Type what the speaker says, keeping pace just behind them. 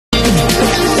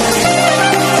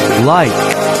like,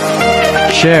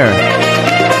 share,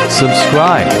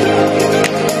 subscribe.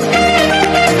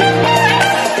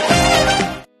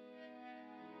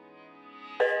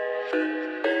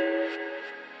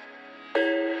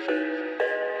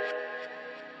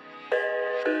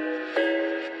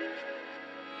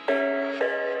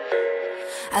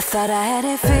 I thought I had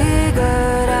it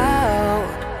figured out,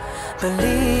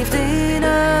 believed in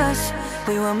us,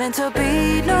 we were meant to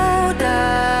be, no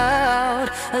doubt.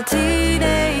 A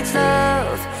teenage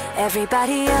love,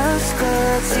 everybody else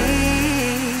could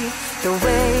see the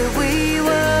way we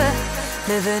were,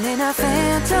 living in a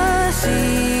fantasy.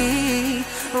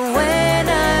 When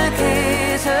I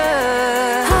kiss her,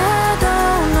 I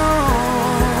don't know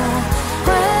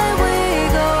where we're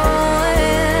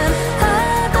going,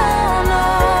 I don't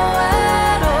know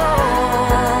at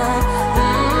all.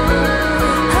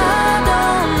 I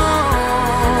don't know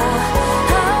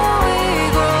how we're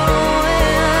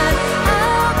growing,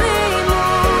 I'll be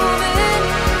moving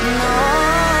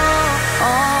on,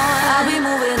 I'll be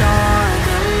moving on.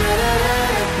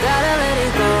 Gotta let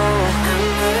it go,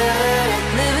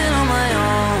 living on my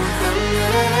own,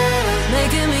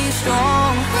 making me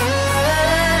strong.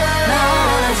 Now I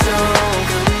wanna show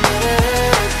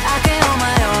I can hold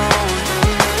my own.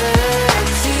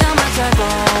 See how much I've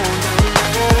grown.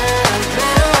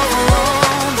 Better off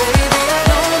alone, baby, I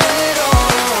don't live it all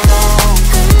alone.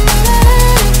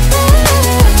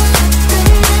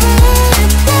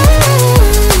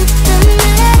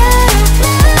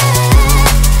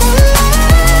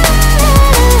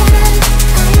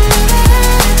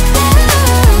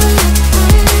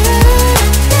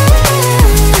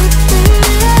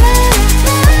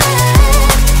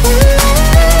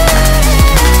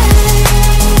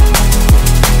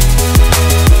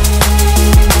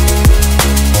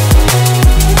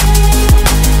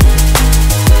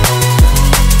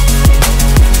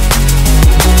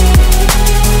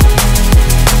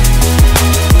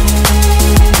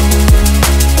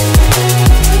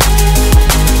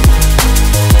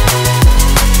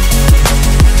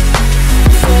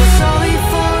 So sorry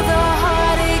for the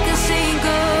heartache and saying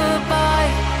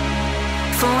goodbye,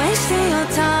 for wasting your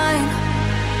time,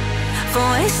 for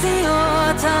wasting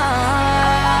your time.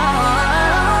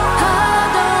 I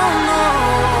don't know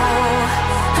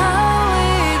how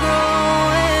we're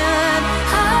growing,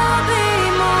 I'll be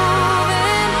moving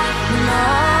on,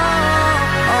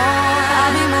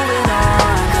 I'll be moving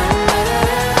on.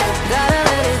 Gotta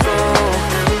let it go,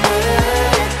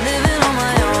 living on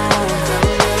my own,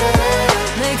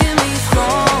 making me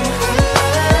strong.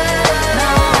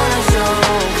 Now I wanna show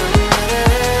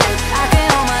I can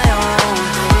hold my own.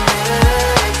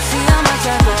 See how much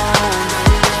I've grown.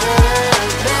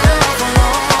 Better off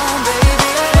alone, baby,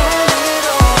 I don't live it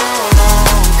all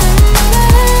alone.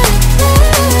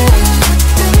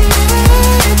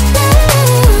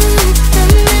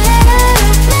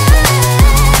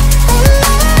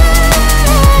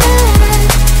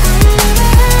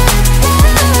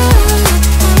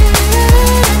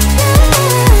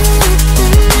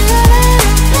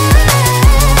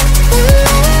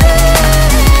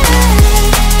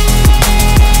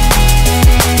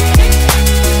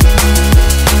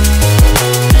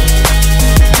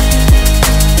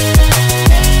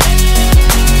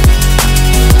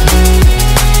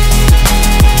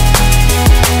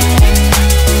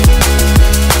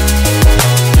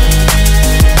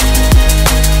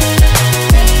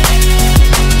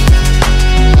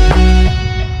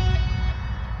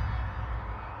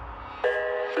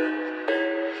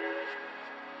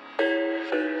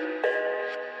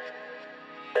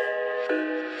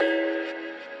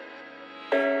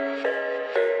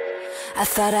 I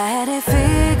thought I had it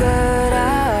figured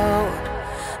out,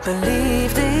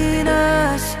 believed in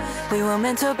us, we were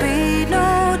meant to be,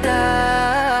 no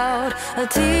doubt. A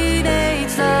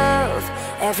teenage love,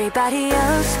 everybody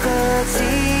else could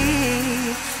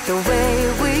see the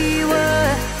way we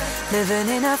were, living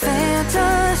in a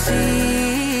fantasy.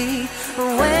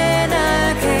 When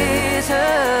I kiss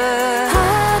her,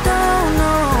 I don't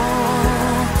know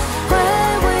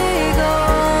where we're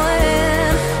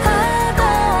going, I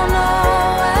don't know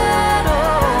at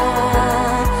all.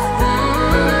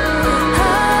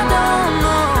 I don't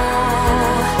know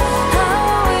how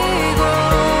we're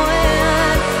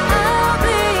growing, I'll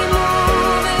be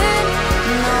moving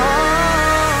on,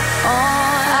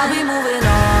 I'll be moving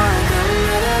on.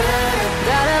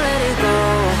 Gotta let it go,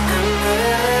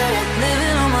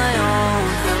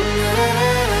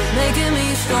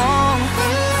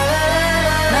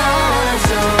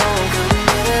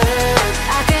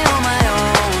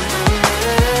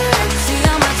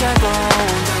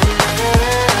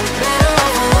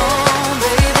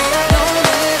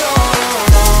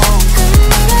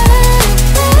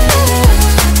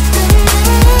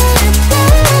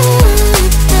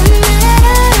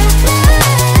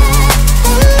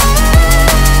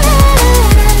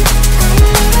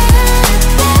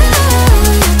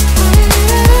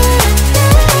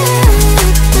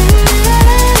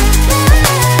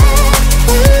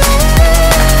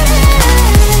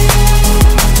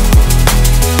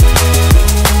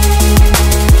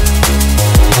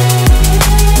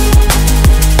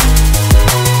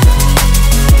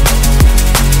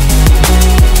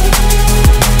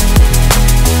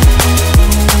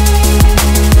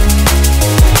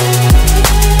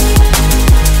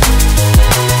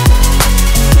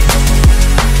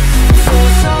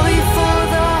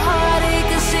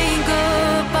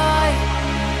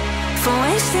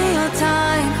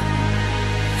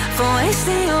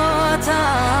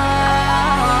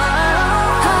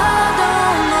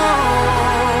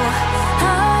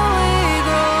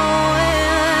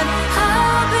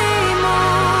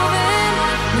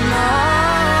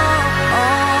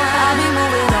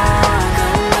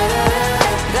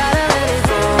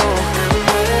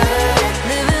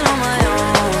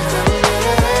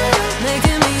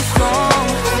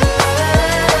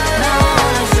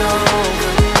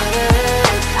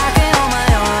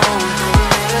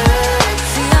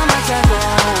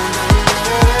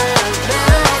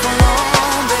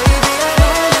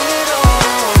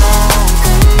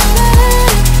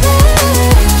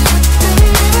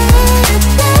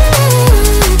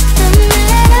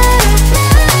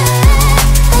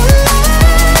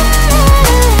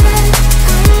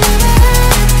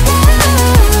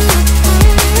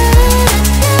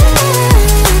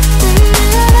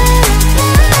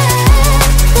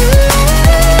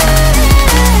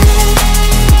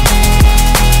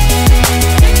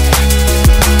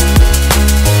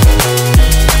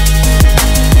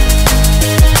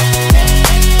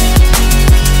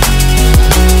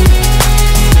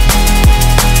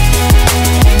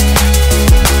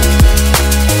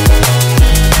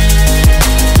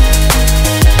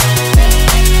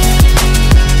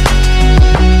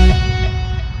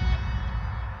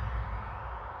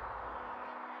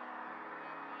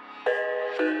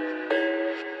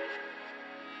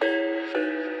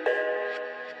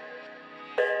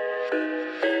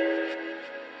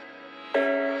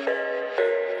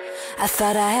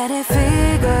 thought I had it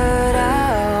figured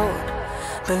out,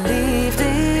 believed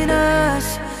in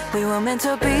us, we were meant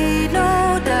to be,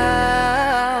 no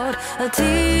doubt. A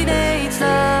teenage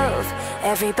love,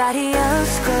 everybody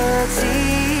else could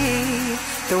see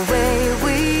the way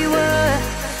we were,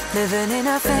 living in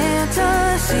a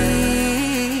fantasy.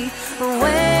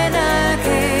 When I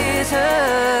kiss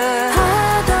her,